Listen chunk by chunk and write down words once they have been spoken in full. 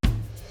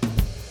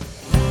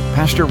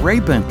Pastor Ray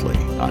Bentley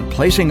on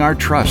placing our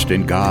trust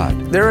in God.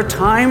 There are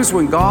times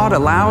when God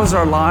allows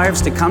our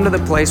lives to come to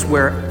the place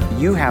where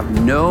you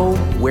have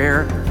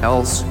nowhere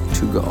else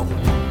to go,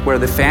 where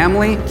the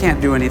family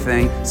can't do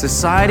anything,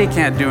 society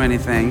can't do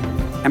anything,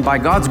 and by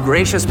God's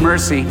gracious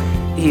mercy,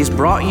 He's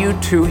brought you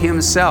to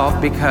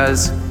Himself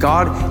because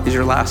God is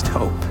your last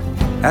hope.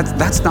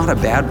 That's not a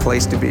bad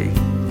place to be.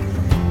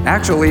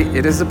 Actually,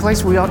 it is the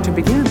place we ought to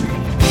begin.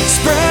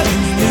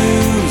 Spreading the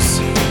news,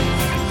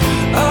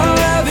 all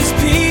of His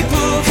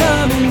people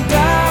coming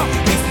down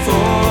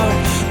before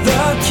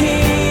the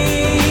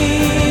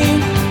King.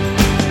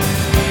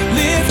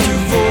 Lift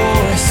your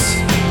voice,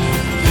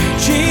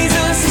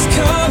 Jesus is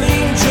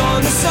coming.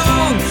 Join the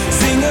song,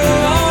 sing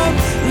along,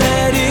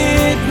 let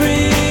it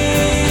ring.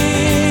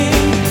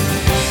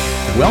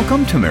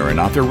 Welcome to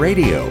Maranatha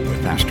Radio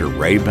with Pastor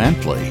Ray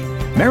Bentley.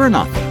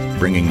 Maranatha,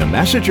 bringing the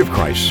message of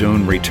Christ's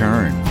soon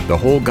return, the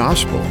whole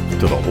gospel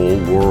to the whole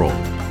world.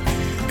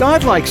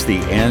 God likes the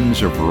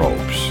ends of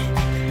ropes.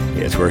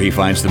 It's where He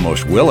finds the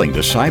most willing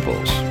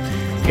disciples.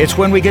 It's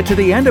when we get to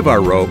the end of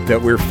our rope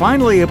that we're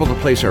finally able to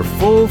place our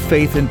full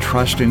faith and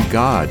trust in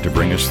God to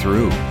bring us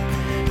through.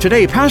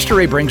 Today, Pastor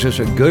Ray brings us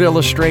a good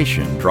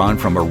illustration drawn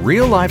from a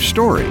real-life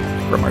story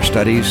from our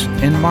studies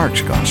in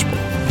Mark's Gospel.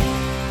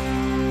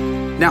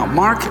 Now,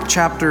 Mark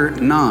chapter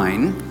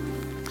 9,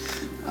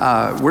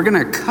 we're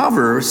going to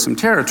cover some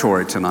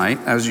territory tonight,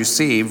 as you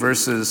see,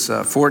 verses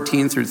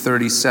 14 through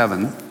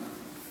 37.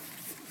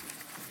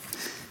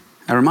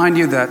 I remind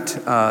you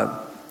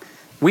that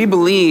we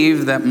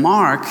believe that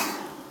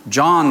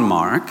John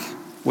Mark,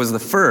 was the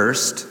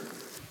first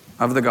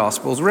of the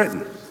Gospels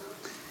written,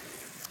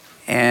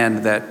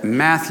 and that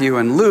Matthew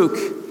and Luke,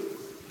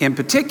 in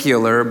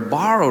particular,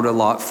 borrowed a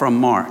lot from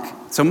Mark.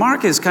 So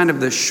Mark is kind of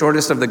the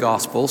shortest of the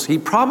Gospels. He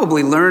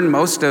probably learned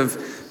most of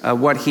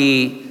what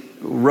he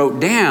wrote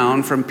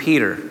down from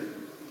Peter,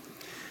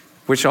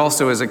 which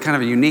also is a kind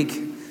of a unique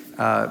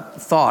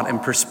thought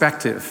and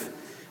perspective,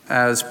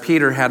 as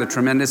Peter had a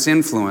tremendous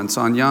influence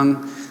on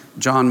young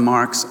John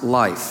Mark's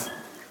life.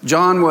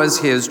 John was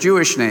his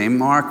Jewish name,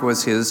 Mark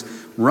was his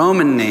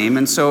Roman name,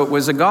 and so it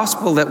was a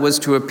gospel that was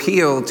to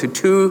appeal to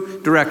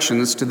two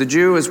directions, to the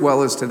Jew as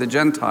well as to the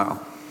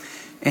Gentile.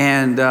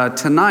 And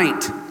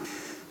tonight,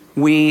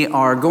 we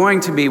are going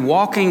to be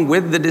walking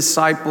with the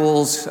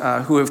disciples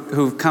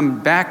who've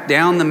come back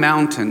down the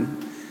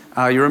mountain.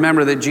 You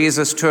remember that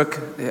Jesus took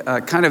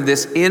kind of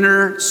this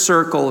inner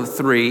circle of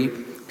three,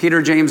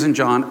 Peter, James, and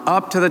John,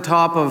 up to the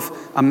top of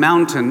a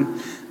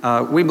mountain.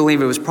 We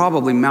believe it was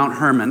probably Mount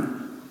Hermon,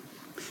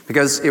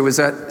 because it was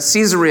at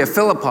Caesarea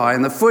Philippi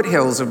in the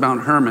foothills of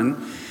Mount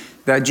Hermon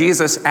that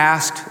Jesus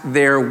asked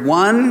their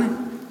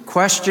one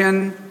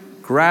question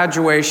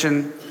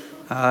graduation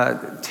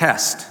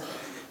test.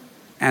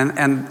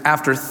 And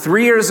after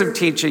 3 years of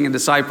teaching and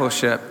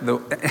discipleship,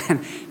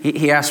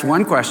 he asked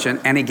one question,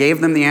 and he gave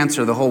them the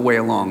answer the whole way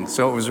along.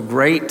 So it was a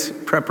great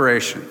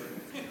preparation.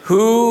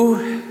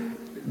 Who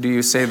do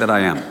you say that I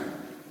am?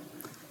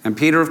 And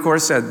Peter, of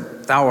course,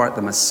 said, "Thou art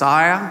the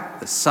Messiah,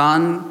 the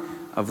Son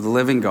of the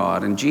living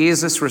God." And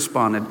Jesus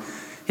responded,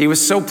 he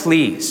was so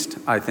pleased,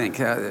 I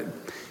think.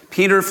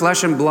 "Peter,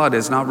 flesh and blood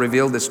has not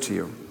revealed this to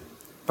you,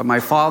 but my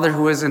Father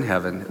who is in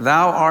heaven.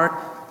 Thou art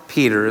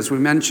Peter," as we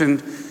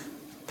mentioned,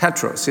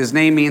 Petros. His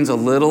name means a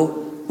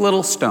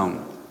little stone.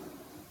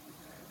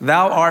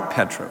 "Thou art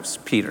Petros,"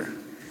 Peter.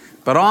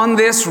 "But on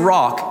this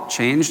rock,"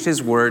 changed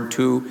his word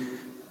to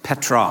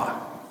Petra.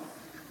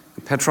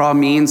 Petra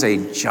means a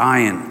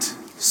giant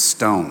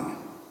stone.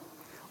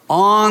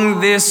 "On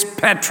this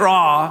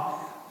Petra,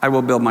 I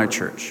will build my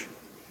church."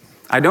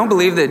 I don't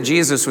believe that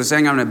Jesus was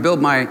saying, "I'm going to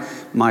build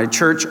my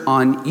church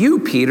on you,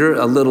 Peter,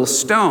 a little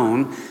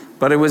stone,"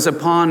 but it was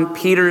upon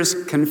Peter's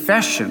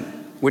confession,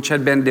 which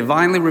had been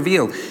divinely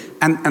revealed.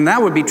 And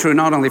that would be true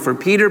not only for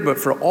Peter, but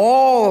for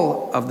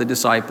all of the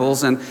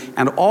disciples and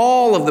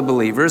all of the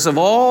believers of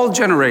all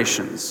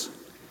generations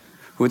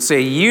who would say,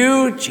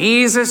 "You,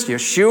 Jesus,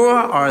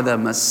 Yeshua, are the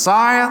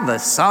Messiah, the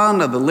Son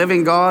of the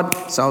living God.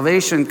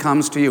 Salvation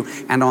comes to you."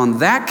 And on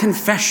that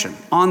confession,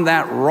 on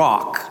that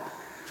rock,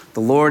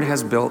 the Lord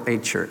has built a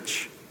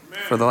church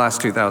for the last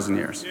 2,000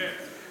 years.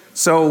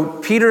 So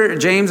Peter,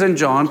 James, and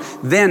John,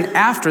 then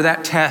after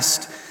that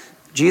test,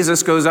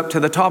 Jesus goes up to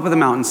the top of the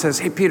mountain and says,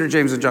 "Hey, Peter,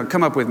 James, and John,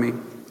 come up with me." And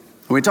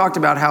we talked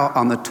about how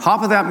on the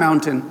top of that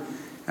mountain,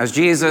 as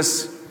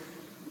Jesus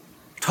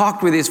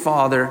talked with his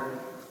Father,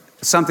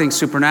 something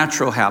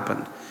supernatural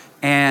happened.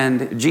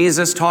 And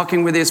Jesus,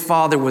 talking with his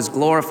Father, was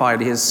glorified.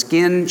 His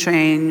skin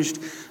changed.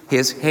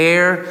 His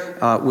hair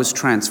was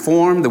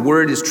transformed. The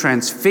Word is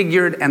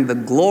transfigured. And the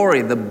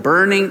glory, the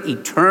burning,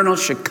 eternal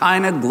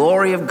Shekinah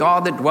glory of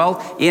God that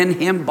dwelt in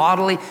him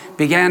bodily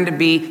began to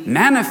be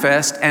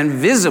manifest and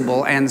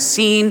visible and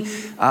seen.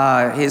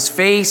 His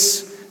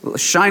face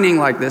shining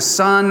like the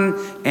sun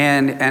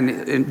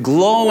and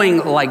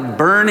glowing like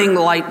burning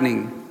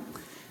lightning.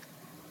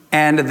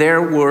 And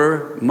there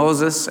were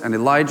Moses and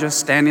Elijah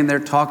standing there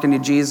talking to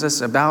Jesus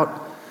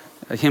about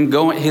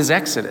his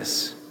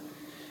exodus,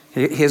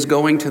 his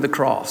going to the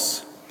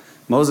cross.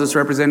 Moses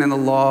representing the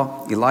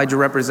law, Elijah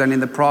representing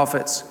the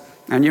prophets.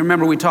 And you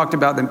remember we talked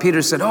about them.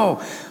 Peter said,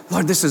 oh,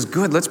 Lord, this is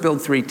good. Let's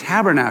build 3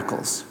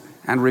 tabernacles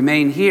and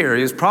remain here.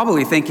 He was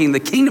probably thinking the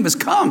kingdom has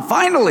come,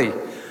 finally.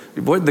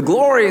 The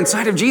glory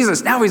inside of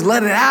Jesus, now he's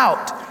let it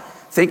out.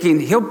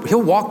 Thinking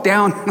he'll walk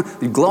down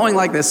glowing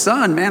like the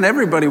sun. Man,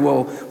 everybody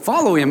will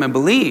follow him and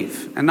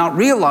believe. And not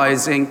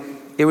realizing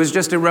it was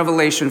just a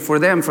revelation for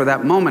them for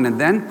that moment. And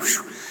then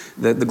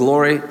the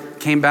glory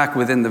came back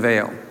within the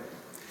veil.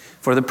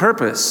 For the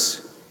purpose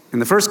in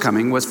the first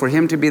coming was for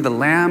him to be the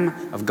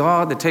Lamb of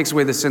God that takes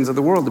away the sins of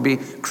the world, to be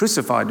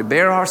crucified, to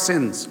bear our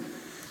sins,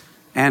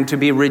 and to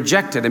be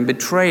rejected and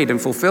betrayed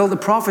and fulfill the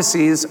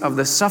prophecies of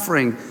the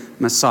suffering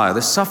Messiah,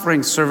 the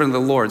suffering servant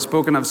of the Lord,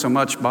 spoken of so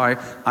much by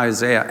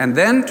Isaiah, and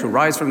then to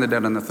rise from the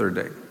dead on the 3rd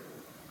day.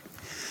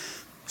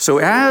 So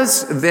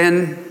as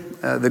then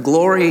the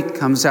glory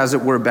comes, as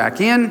it were,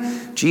 back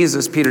in,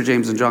 Jesus, Peter,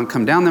 James, and John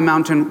come down the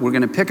mountain. We're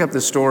going to pick up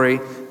the story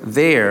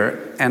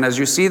there. And as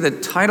you see, the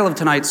title of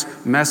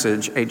tonight's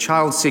message, A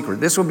Child's Secret.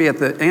 This will be at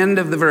the end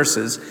of the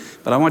verses,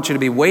 but I want you to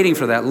be waiting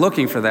for that,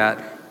 looking for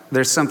that.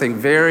 There's something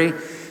very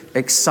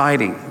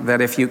exciting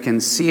that if you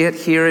can see it,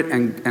 hear it,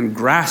 and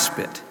grasp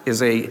it,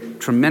 is a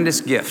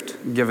tremendous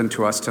gift given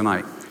to us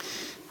tonight.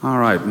 All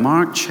right,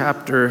 Mark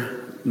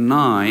chapter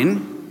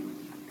 9,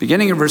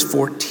 beginning of verse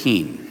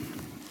 14.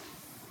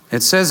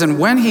 It says, and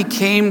when he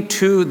came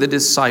to the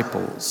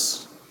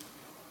disciples,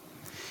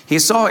 he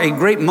saw a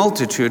great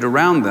multitude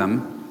around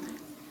them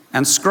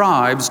and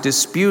scribes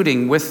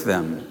disputing with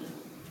them.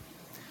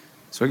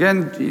 So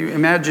again, you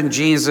imagine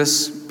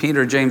Jesus,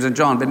 Peter, James, and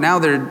John, but now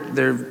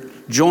they're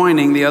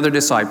joining the other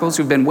disciples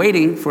who've been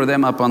waiting for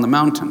them up on the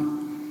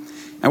mountain.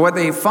 And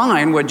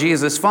what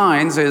Jesus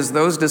finds is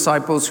those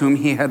disciples whom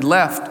he had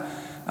left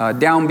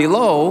down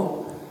below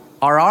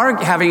are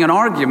having an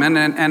argument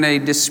and a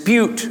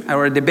dispute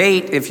or a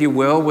debate, if you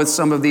will, with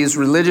some of these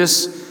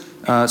religious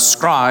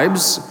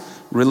scribes,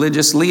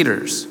 religious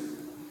leaders.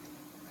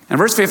 And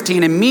verse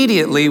 15,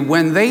 immediately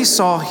when they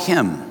saw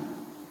him,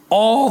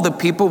 all the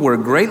people were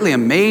greatly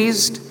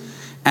amazed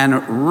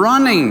and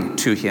running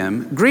to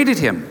him, greeted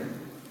him.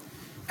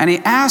 And he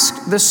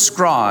asked the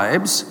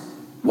scribes,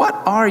 what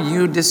are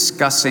you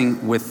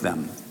discussing with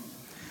them?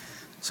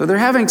 So they're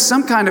having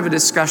some kind of a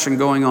discussion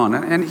going on.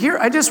 And here,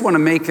 I just want to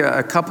make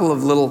a couple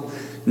of little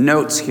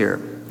notes here.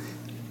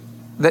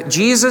 That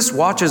Jesus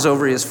watches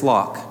over his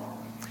flock.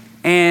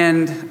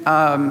 And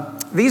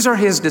these are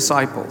his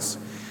disciples.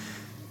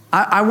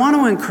 I want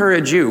to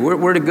encourage you.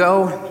 We're to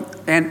go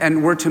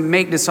and we're to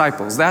make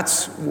disciples.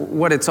 That's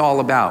what it's all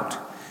about.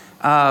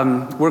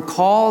 We're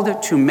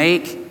called to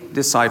make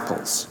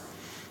disciples.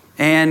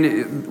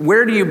 And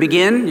where do you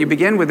begin? You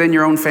begin within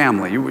your own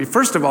family.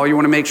 First of all, you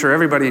want to make sure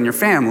everybody in your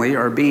family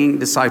are being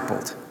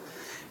discipled.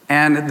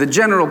 And the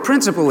general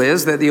principle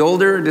is that the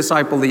older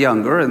disciple the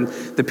younger, and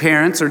the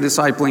parents are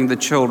discipling the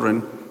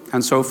children,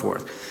 and so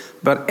forth.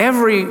 But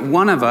every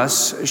one of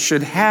us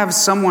should have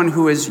someone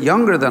who is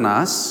younger than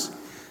us,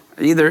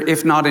 either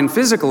if not in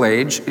physical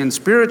age, in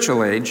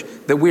spiritual age,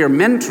 that we are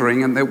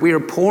mentoring and that we are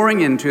pouring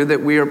into,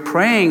 that we are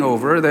praying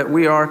over, that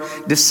we are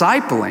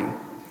discipling.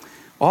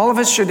 All of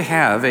us should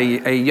have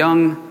a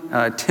young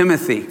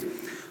Timothy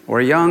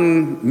or a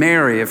young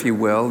Mary, if you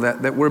will,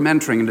 that we're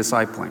mentoring and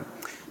discipling.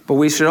 But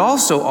we should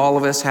also, all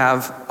of us,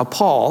 have a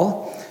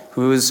Paul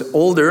who is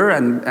older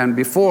and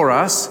before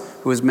us,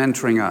 who is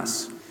mentoring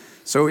us.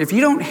 So if you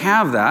don't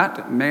have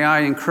that, may I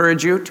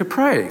encourage you to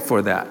pray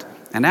for that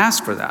and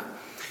ask for that.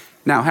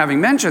 Now,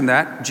 having mentioned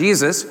that,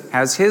 Jesus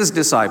has his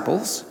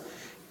disciples.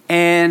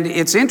 And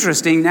it's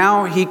interesting,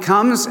 now he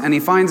comes and he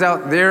finds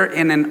out they're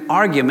in an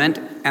argument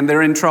and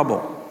they're in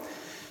trouble.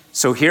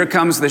 So here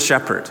comes the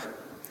shepherd.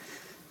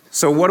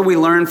 So what do we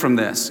learn from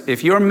this?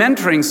 If you're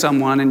mentoring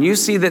someone and you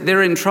see that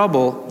they're in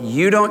trouble,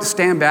 you don't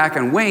stand back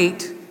and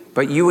wait,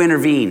 but you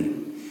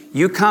intervene.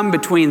 You come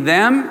between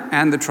them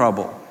and the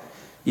trouble.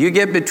 You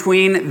get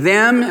between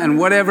them and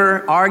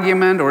whatever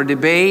argument or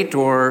debate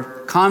or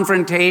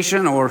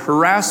confrontation or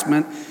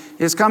harassment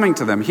is coming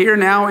to them. Here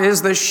now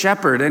is the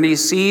shepherd, and he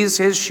sees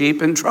his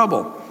sheep in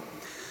trouble.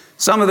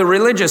 Some of the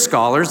religious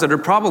scholars that are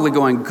probably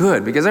going,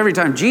 good, because every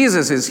time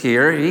Jesus is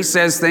here, he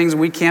says things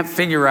we can't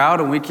figure out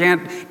and we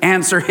can't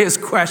answer his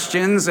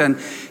questions,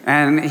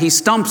 and he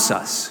stumps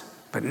us.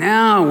 But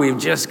now we've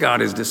just got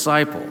his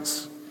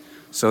disciples.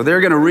 So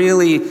they're going to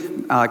really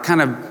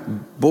kind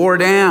of bore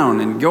down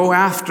and go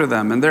after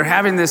them, and they're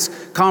having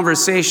this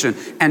conversation.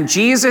 And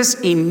Jesus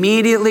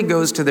immediately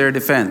goes to their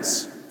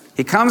defense.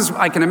 He comes,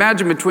 I can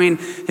imagine, between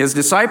his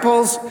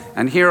disciples,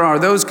 and here are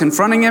those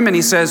confronting him, and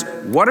he says,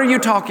 what are you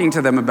talking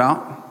to them about?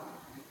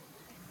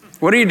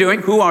 What are you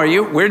doing? Who are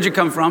you? Where'd you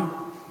come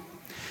from?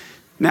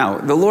 Now,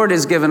 the Lord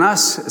has given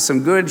us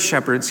some good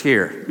shepherds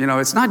here. You know,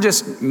 it's not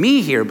just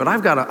me here, but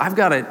I've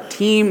got a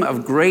team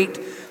of great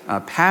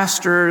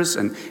pastors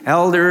and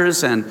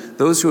elders and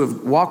those who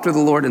have walked with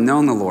the Lord and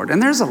known the Lord. And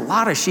there's a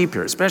lot of sheep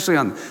here, especially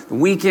on the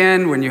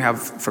weekend when you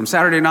have from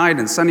Saturday night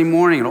and Sunday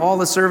morning and all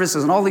the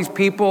services and all these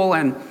people.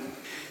 And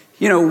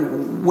You know,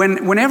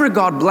 whenever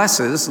God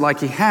blesses, like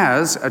he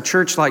has, a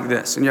church like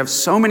this, and you have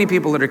so many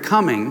people that are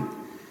coming,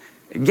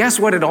 guess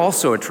what it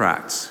also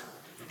attracts?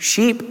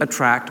 Sheep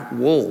attract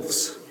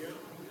wolves.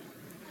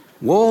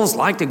 Wolves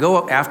like to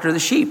go after the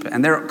sheep,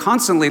 and they're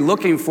constantly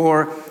looking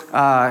for,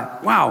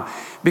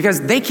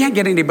 because they can't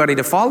get anybody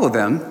to follow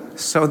them,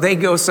 so they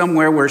go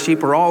somewhere where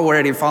sheep are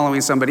already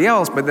following somebody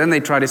else, but then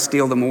they try to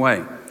steal them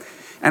away.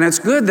 And it's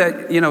good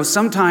that,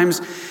 sometimes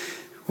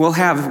we'll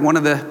have one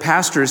of the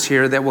pastors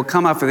here that will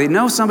come up and they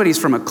know somebody's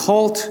from a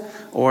cult,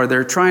 or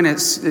they're trying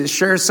to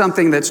share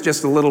something that's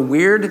just a little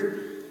weird.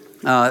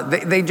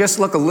 They just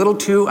look a little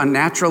too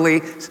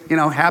unnaturally,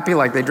 happy,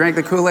 like they drank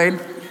the Kool-Aid.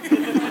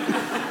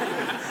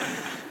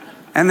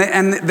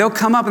 And they'll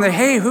come up and they,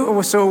 hey,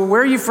 so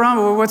where are you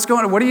from? What's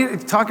going on? What are you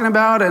talking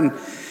about? And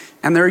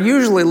there are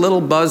usually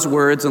little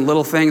buzzwords and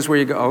little things where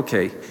you go,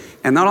 okay.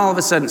 And then all of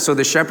a sudden, so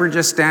the shepherd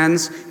just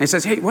stands and he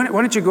says, hey, why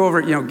don't you go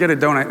over, get a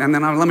donut, and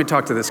then let me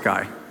talk to this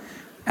guy.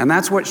 And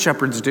that's what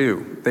shepherds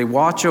do. They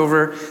watch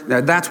over.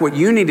 That's what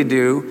you need to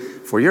do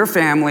for your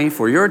family,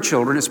 for your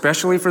children,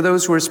 especially for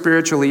those who are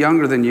spiritually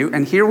younger than you.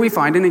 And here we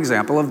find an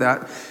example of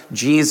that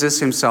Jesus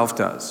himself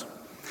does.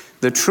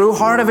 The true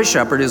heart of a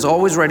shepherd is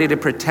always ready to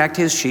protect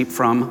his sheep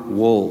from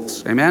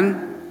wolves.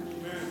 Amen?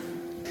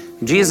 Amen.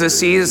 Jesus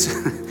sees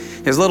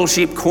his little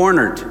sheep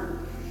cornered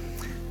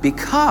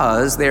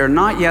because they are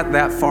not yet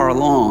that far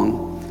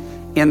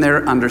along in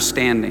their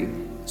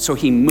understanding. So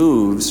he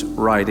moves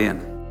right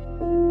in.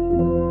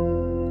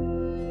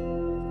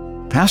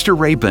 Pastor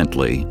Ray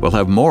Bentley will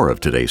have more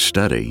of today's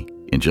study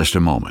in just a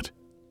moment.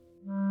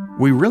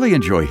 We really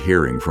enjoy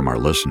hearing from our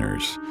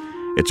listeners.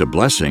 It's a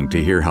blessing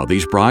to hear how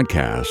these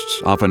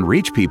broadcasts often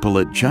reach people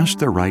at just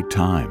the right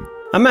time.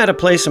 I'm at a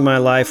place in my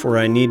life where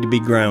I need to be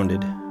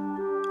grounded.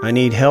 I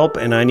need help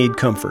and I need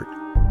comfort.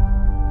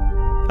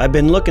 I've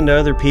been looking to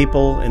other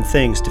people and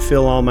things to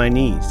fill all my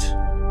needs.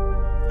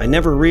 I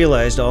never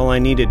realized all I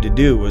needed to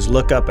do was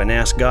look up and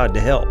ask God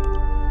to help.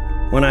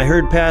 When I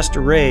heard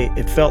Pastor Ray,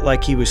 it felt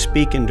like he was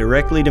speaking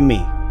directly to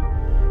me,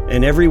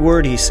 and every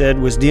word he said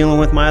was dealing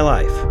with my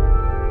life.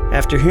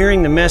 After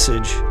hearing the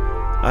message,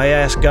 I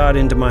asked God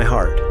into my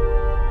heart.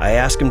 I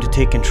asked him to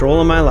take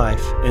control of my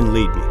life and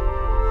lead me.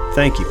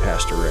 Thank you,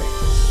 Pastor Ray.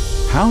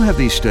 How have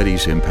these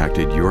studies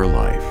impacted your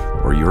life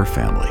or your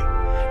family?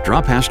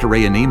 Drop Pastor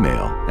Ray an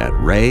email at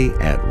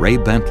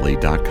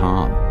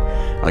ray@raybentley.com.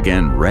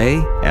 Again,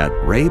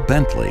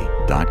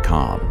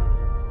 ray@raybentley.com.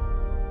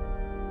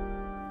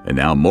 And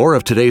now more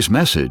of today's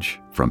message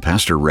from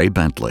Pastor Ray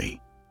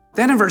Bentley.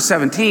 Then in verse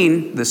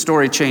 17, the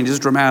story changes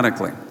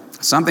dramatically.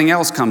 Something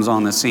else comes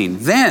on the scene.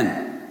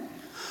 Then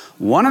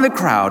one of the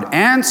crowd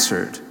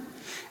answered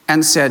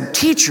and said,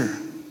 Teacher,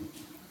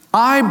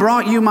 I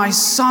brought you my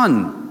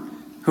son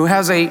who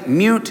has a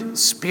mute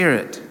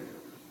spirit.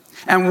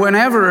 And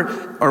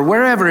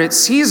wherever it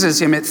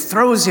seizes him, it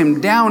throws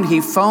him down.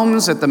 He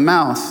foams at the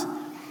mouth,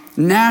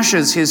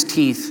 gnashes his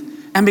teeth,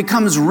 and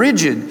becomes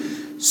rigid.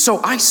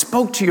 So I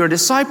spoke to your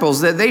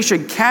disciples that they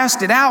should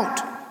cast it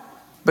out,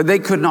 but they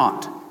could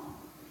not.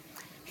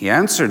 He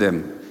answered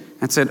him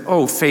and said,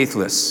 O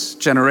faithless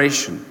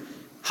generation,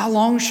 how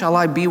long shall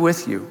I be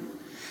with you?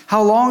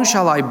 How long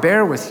shall I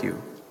bear with you?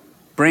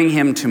 Bring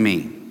him to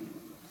me.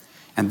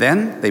 And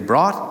then they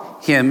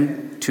brought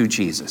him to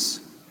Jesus.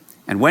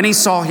 And when he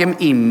saw him,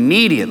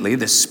 immediately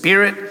the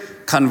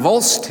spirit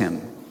convulsed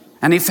him,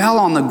 and he fell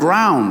on the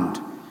ground,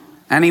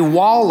 and he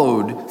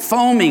wallowed,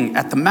 foaming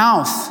at the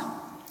mouth.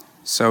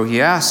 So he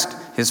asked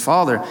his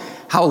father,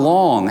 how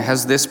long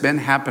has this been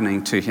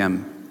happening to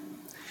him?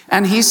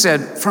 And he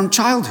said, from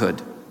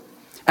childhood.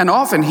 And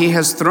often he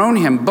has thrown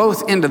him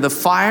both into the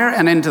fire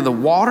and into the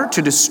water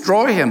to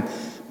destroy him.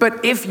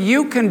 But if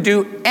you can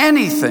do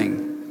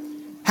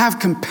anything, have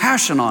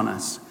compassion on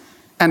us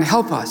and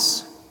help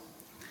us.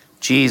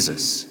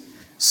 Jesus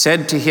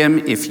said to him,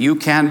 if you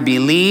can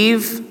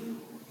believe,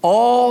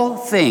 all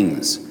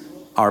things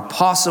are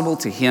possible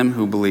to him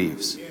who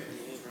believes.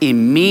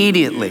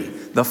 Immediately,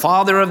 the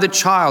father of the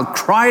child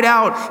cried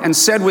out and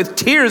said with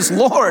tears,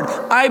 Lord,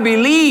 I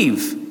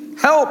believe.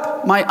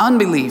 Help my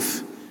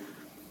unbelief.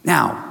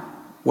 Now,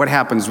 what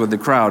happens with the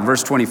crowd?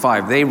 Verse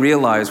 25, they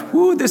realize,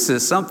 this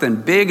is something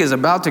big is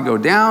about to go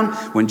down.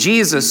 When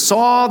Jesus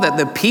saw that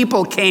the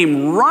people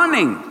came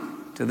running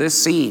to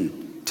this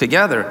scene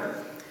together,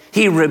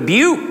 he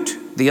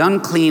rebuked the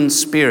unclean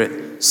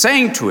spirit,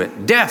 saying to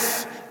it,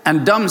 deaf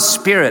and dumb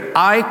spirit,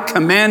 I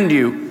command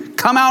you,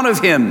 come out of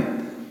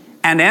him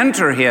and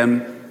enter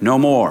him no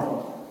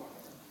more.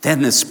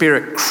 Then the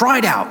spirit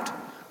cried out,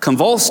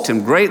 convulsed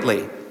him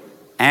greatly,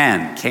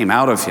 and came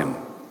out of him.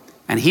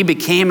 And he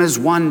became as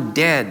one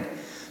dead,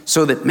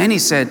 so that many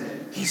said,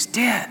 he's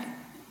dead.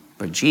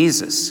 But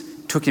Jesus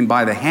took him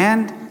by the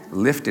hand,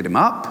 lifted him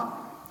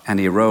up, and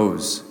he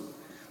arose.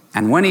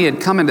 And when he had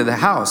come into the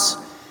house,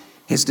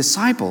 his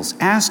disciples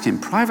asked him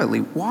privately,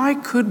 why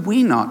could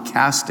we not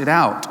cast it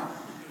out?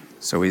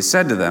 So he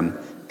said to them,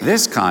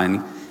 this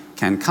kind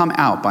can come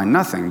out by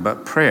nothing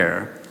but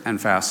prayer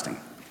and fasting.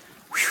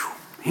 Whew,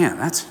 man,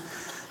 I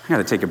got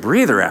to take a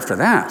breather after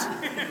that.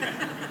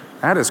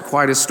 That is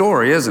quite a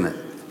story, isn't it?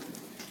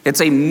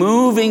 It's a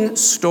moving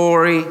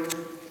story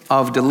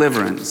of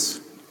deliverance.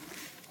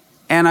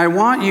 And I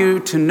want you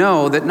to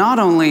know that not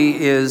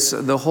only is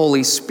the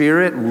Holy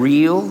Spirit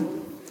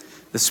real,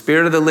 the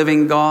Spirit of the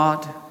living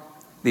God,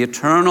 the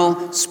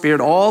eternal Spirit,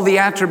 all the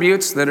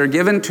attributes that are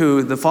given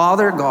to the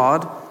Father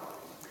God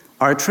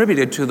are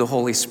attributed to the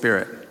Holy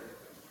Spirit.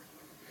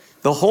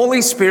 The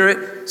Holy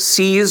Spirit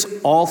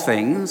sees all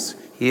things.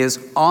 He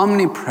is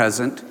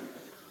omnipresent,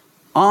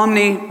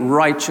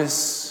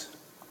 omni-righteous,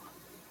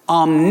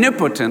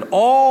 omnipotent,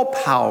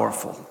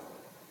 all-powerful,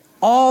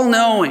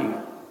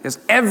 all-knowing, is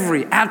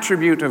every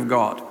attribute of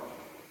God.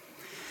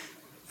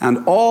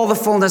 And all the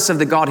fullness of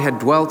the Godhead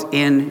dwelt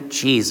in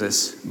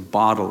Jesus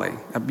bodily.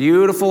 A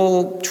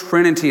beautiful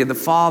trinity of the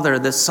Father,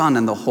 the Son,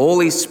 and the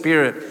Holy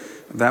Spirit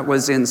that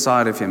was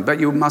inside of him. But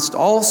you must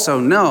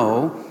also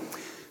know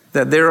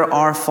that there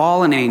are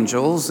fallen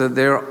angels,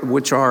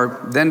 which are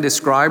then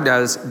described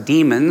as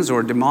demons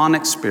or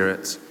demonic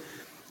spirits.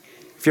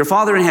 If your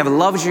Father in heaven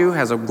loves you,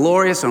 has a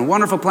glorious and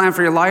wonderful plan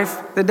for your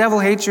life, the devil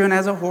hates you and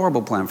has a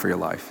horrible plan for your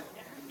life.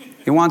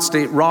 He wants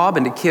to rob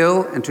and to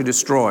kill and to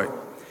destroy.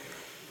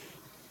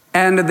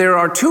 And there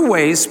are two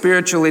ways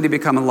spiritually to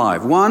become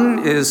alive.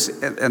 One is,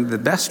 and the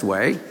best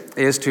way,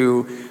 is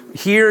to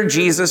hear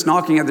Jesus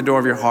knocking at the door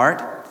of your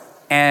heart.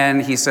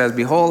 And he says,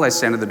 behold, I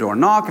stand at the door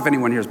and knock. If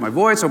anyone hears my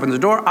voice, opens the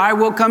door, I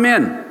will come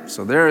in.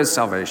 So there is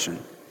salvation,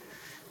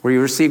 where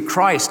you receive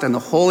Christ and the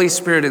Holy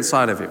Spirit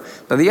inside of you.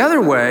 But the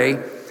other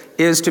way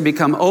is to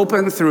become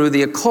open through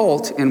the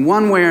occult in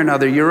one way or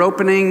another. You're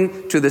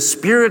opening to the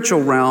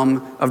spiritual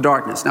realm of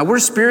darkness. Now, we're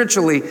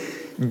spiritually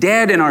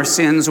dead in our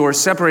sins or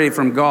separated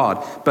from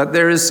God, but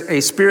there's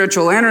a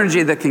spiritual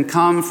energy that can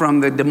come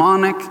from the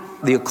demonic,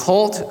 the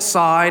occult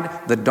side,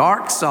 the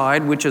dark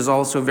side, which is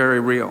also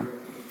very real.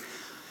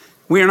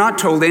 We are not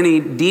told any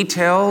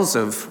details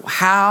of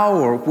how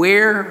or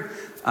where.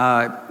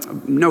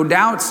 No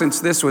doubt, since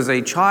this was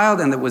a child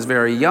and that was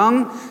very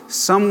young,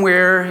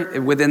 somewhere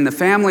within the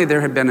family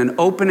there had been an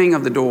opening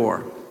of the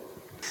door.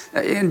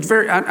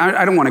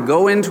 I don't want to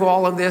go into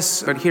all of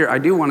this, but here I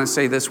do want to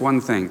say this one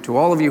thing to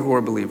all of you who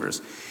are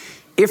believers.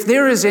 If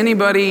there is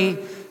anybody,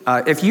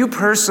 if you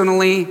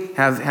personally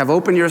have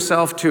opened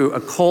yourself to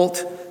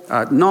occult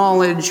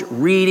knowledge,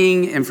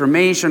 reading,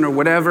 information, or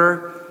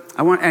whatever,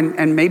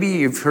 and maybe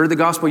you've heard the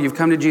gospel, you've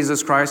come to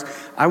Jesus Christ,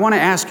 I want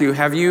to ask you,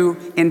 have you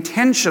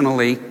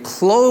intentionally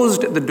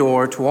closed the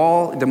door to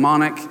all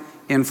demonic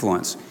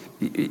influence?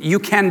 You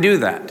can do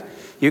that.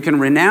 You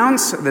can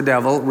renounce the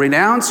devil,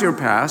 renounce your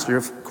past. You're,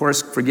 of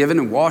course, forgiven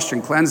and washed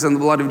and cleansed in the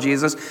blood of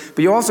Jesus.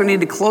 But you also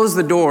need to close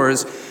the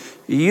doors.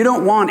 You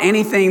don't want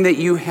anything that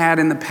you had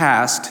in the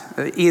past,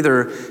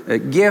 either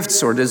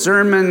gifts or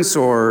discernments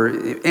or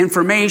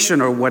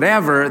information or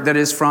whatever that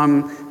is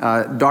from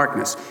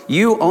darkness.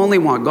 You only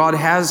want, God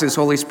has His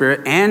Holy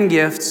Spirit and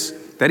gifts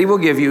that He will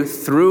give you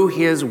through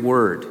His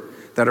Word,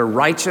 that are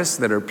righteous,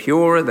 that are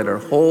pure, that are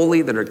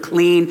holy, that are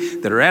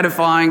clean, that are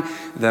edifying,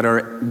 that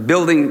are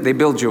building, they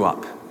build you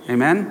up.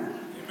 Amen?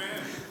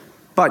 Amen.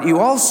 But you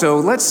also,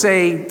 let's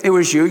say it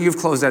was you've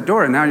closed that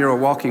door and now you're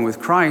walking with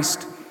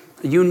Christ.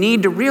 You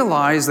need to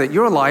realize that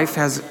your life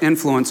has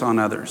influence on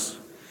others.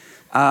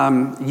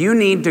 You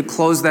need to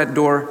close that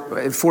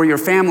door for your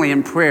family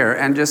in prayer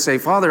and just say,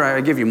 Father, I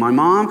give you my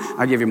mom,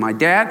 I give you my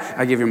dad,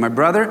 I give you my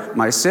brother,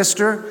 my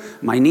sister,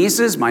 my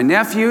nieces, my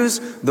nephews,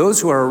 those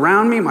who are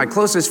around me, my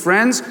closest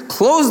friends.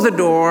 Close the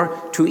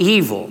door to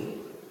evil.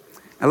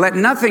 And let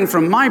nothing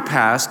from my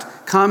past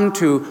come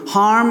to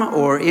harm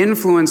or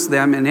influence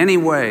them in any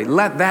way.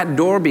 Let that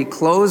door be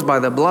closed by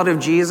the blood of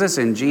Jesus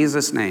in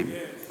Jesus' name.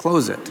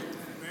 Close it.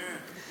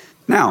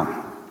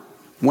 Now,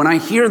 when I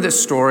hear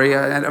this story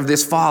of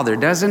this father,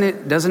 doesn't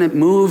it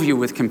move you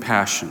with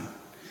compassion?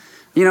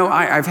 You know,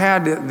 I've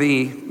had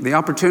the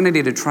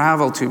opportunity to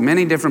travel to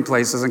many different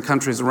places and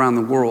countries around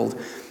the world.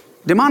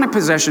 Demonic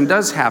possession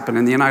does happen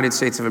in the United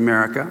States of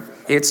America.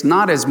 It's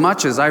not as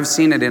much as I've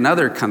seen it in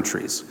other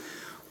countries.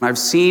 I've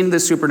seen the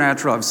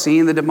supernatural, I've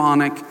seen the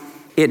demonic.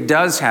 It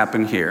does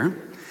happen here.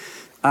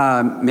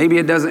 Maybe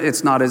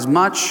it's not as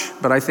much,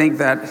 but I think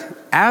that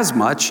as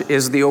much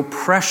is the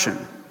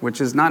oppression, which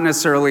is not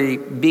necessarily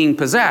being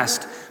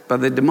possessed,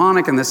 but the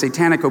demonic and the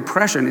satanic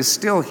oppression is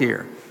still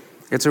here.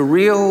 It's a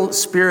real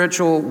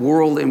spiritual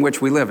world in which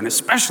we live, and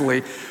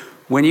especially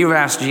when you've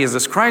asked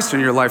Jesus Christ in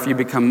your life, you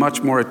become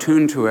much more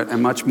attuned to it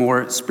and much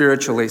more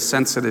spiritually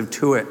sensitive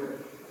to it.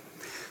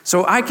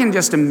 So I can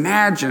just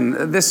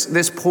imagine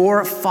this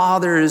poor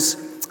father's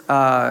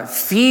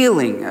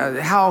feeling,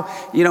 how,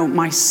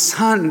 my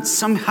son,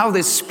 somehow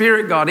this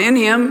spirit got in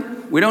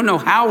him. We don't know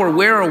how or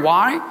where or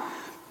why,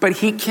 but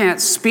he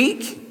can't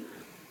speak.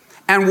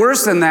 And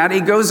worse than that, he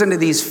goes into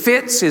these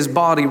fits, his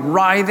body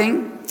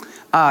writhing.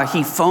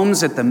 He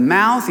foams at the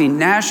mouth, he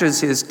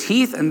gnashes his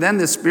teeth, and then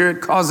the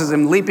spirit causes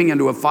him leaping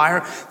into a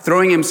fire,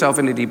 throwing himself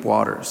into deep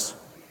waters.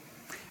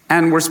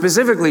 And we're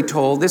specifically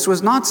told this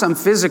was not some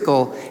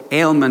physical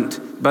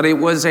ailment, but it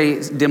was a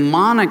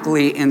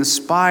demonically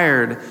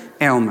inspired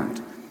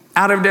ailment.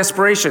 Out of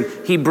desperation,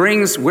 he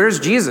brings, where's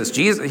Jesus?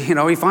 Jesus,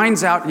 he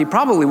finds out, he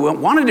probably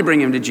wanted to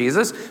bring him to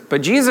Jesus,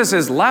 but Jesus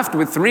is left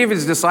with 3 of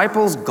his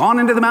disciples, gone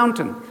into the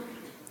mountain.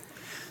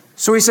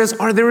 So he says,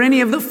 are there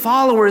any of the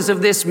followers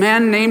of this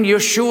man named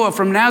Yeshua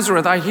from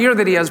Nazareth? I hear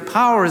that he has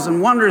powers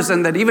and wonders,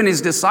 and that even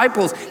his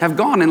disciples have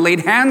gone and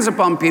laid hands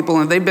upon people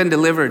and they've been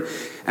delivered.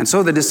 And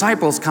so the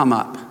disciples come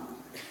up.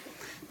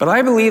 But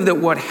I believe that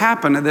what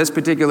happened at this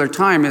particular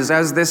time is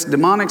as this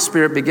demonic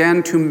spirit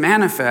began to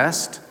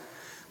manifest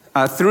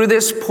through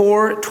this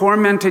poor,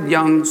 tormented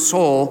young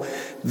soul,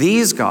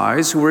 these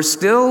guys who were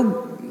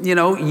still,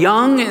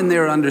 young in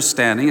their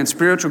understanding and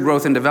spiritual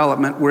growth and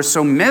development were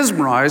so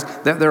mesmerized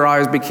that their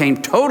eyes became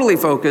totally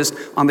focused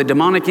on the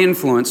demonic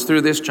influence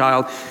through this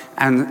child,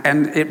 and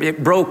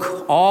it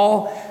broke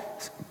all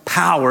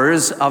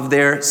powers of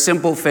their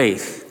simple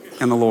faith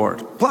in the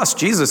Lord. Plus,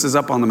 Jesus is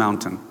up on the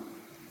mountain.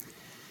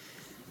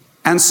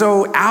 And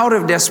so out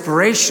of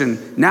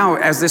desperation, now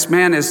as this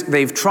man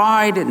they've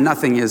tried,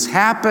 nothing has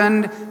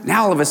happened.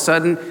 Now all of a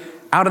sudden,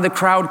 out of the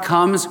crowd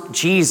comes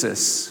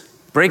Jesus,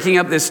 breaking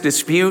up this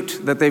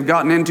dispute that they've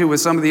gotten into with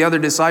some of the other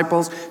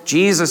disciples.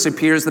 Jesus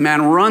appears, the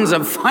man runs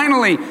up,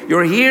 finally,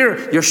 you're here,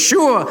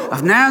 Yeshua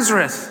of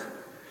Nazareth.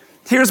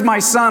 Here's my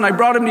son, I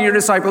brought him to your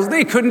disciples.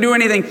 They couldn't do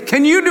anything.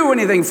 Can you do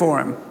anything for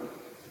him?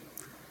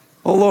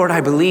 Oh Lord,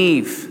 I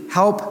believe.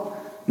 Help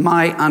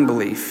my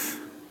unbelief.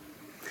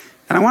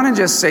 And I want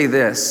to just say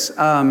this.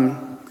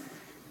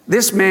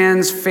 This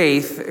man's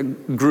faith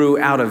grew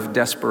out of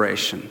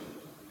desperation.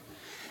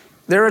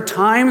 There are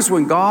times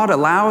when God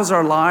allows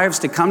our lives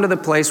to come to the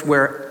place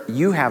where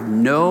you have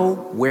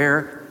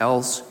nowhere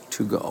else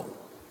to go.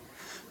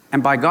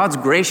 And by God's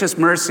gracious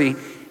mercy,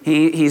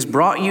 He's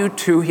brought you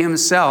to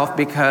himself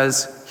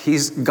because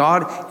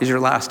God is your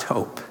last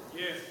hope.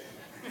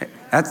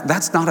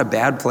 That's not a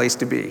bad place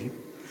to be.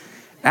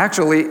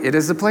 Actually, it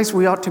is the place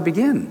we ought to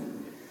begin.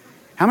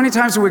 How many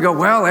times do we go,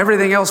 well,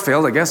 everything else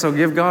failed, I guess I'll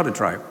give God a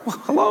try. Well,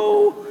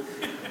 hello?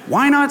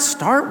 Why not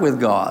start with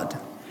God?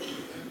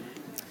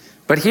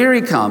 But here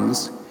he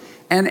comes,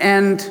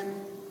 and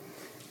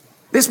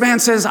this man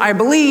says, I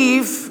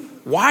believe.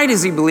 Why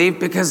does he believe?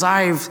 Because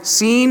I've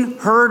seen,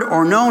 heard,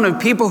 or known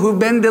of people who've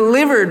been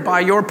delivered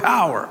by your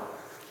power.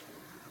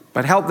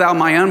 But help thou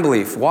my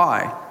unbelief.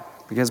 Why?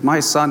 Because my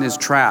son is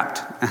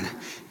trapped,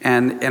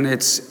 and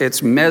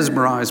it's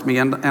mesmerized me,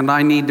 and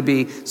I need to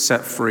be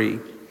set free.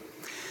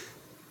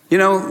 You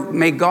know,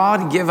 may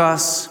God give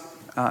us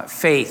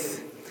faith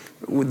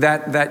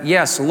that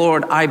yes,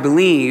 Lord, I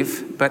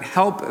believe, but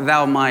help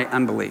thou my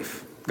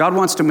unbelief. God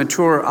wants to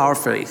mature our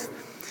faith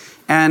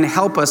and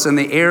help us in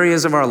the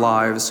areas of our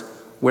lives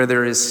where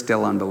there is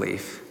still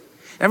unbelief.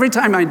 Every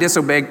time I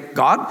disobey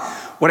God,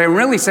 what I'm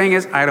really saying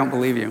is, I don't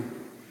believe you.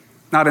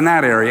 Not in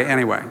that area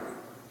anyway.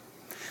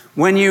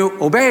 When you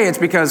obey, it's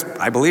because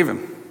I believe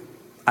him.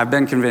 I've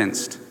been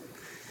convinced.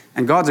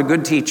 And God's a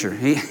good teacher.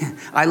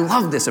 I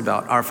love this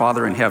about our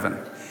Father in heaven.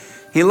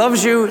 He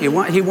loves you,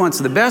 he wants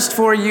the best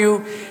for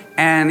you,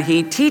 and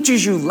he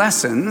teaches you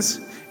lessons.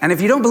 And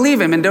if you don't believe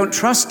him and don't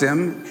trust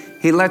him,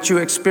 he lets you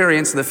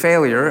experience the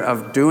failure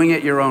of doing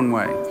it your own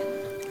way.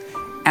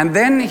 And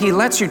then he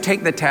lets you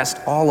take the test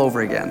all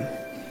over again.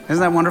 Isn't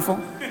that wonderful?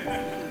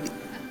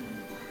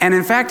 And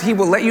in fact, he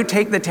will let you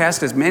take the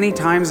test as many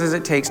times as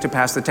it takes to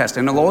pass the test.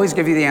 And he'll always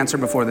give you the answer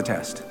before the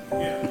test.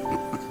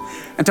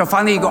 Until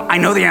finally you go, I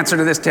know the answer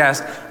to this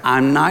test.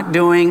 I'm not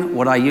doing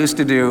what I used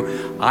to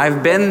do.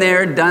 I've been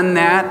there, done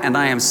that, and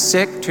I am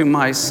sick to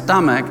my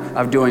stomach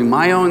of doing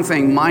my own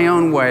thing, my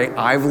own way.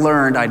 I've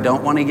learned I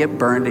don't want to get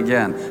burned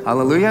again.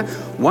 Hallelujah.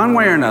 One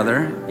way or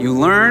another, you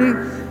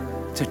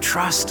learn to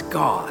trust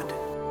God.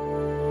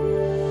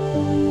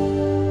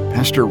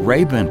 Pastor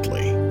Ray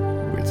Bentley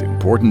with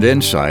important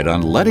insight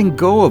on letting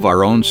go of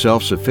our own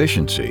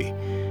self-sufficiency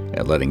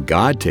and letting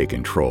God take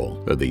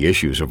control of the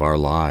issues of our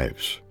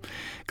lives.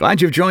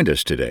 Glad you've joined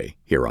us today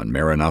here on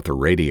Maranatha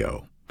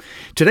Radio.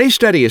 Today's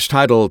study is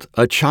titled,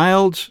 A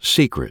Child's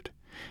Secret.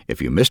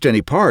 If you missed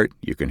any part,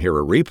 you can hear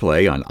a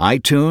replay on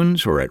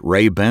iTunes or at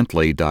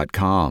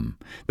raybentley.com.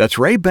 That's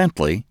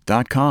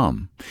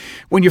raybentley.com.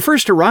 When you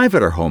first arrive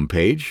at our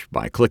homepage,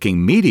 by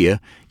clicking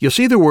Media, you'll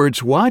see the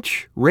words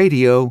Watch,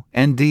 Radio,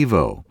 and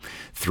Devo.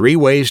 3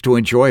 ways to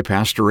enjoy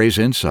Pastor Ray's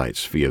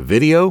insights via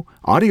video,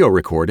 audio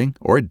recording,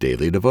 or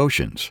daily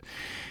devotions.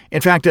 In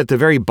fact, at the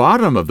very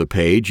bottom of the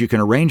page, you can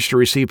arrange to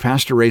receive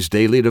Pastor Ray's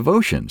daily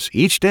devotions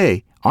each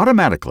day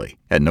automatically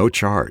at no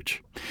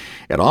charge.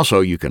 And also,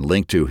 you can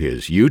link to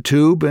his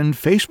YouTube and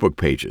Facebook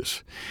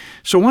pages.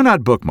 So why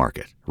not bookmark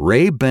it?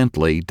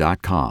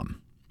 raybentley.com.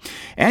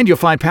 And you'll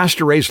find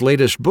Pastor Ray's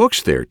latest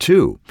books there,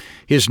 too.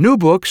 His new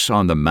books,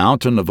 On the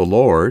Mountain of the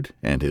Lord,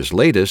 and his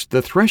latest,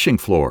 The Threshing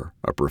Floor,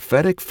 a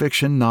prophetic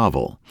fiction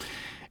novel.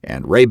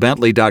 And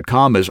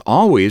raybentley.com is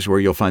always where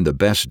you'll find the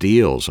best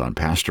deals on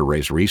Pastor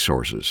Ray's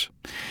resources.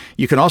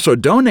 You can also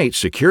donate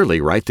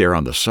securely right there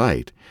on the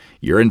site.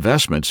 Your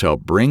investments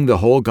help bring the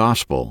whole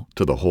gospel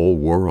to the whole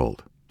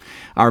world.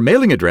 Our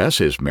mailing address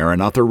is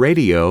Maranatha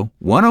Radio,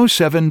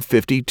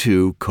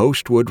 10752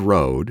 Coastwood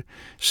Road,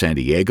 San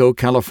Diego,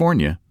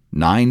 California,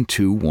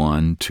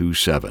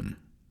 92127.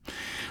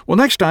 Well,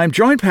 next time,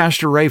 join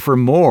Pastor Ray for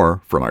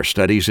more from our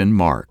studies in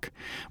Mark.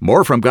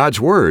 More from God's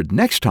Word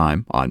next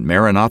time on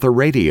Maranatha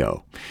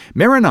Radio.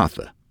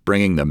 Maranatha,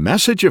 bringing the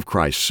message of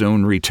Christ's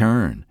soon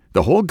return,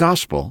 the whole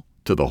gospel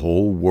to the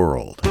whole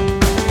world.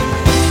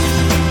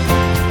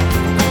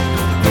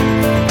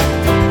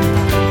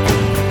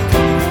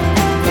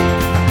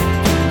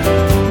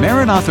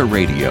 Maranatha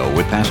Radio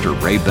with Pastor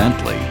Ray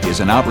Bentley is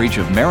an outreach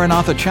of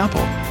Maranatha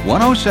Chapel,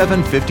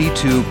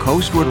 10752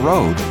 Coastwood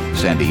Road,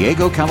 San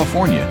Diego,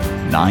 California,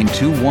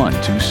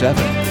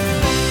 92127.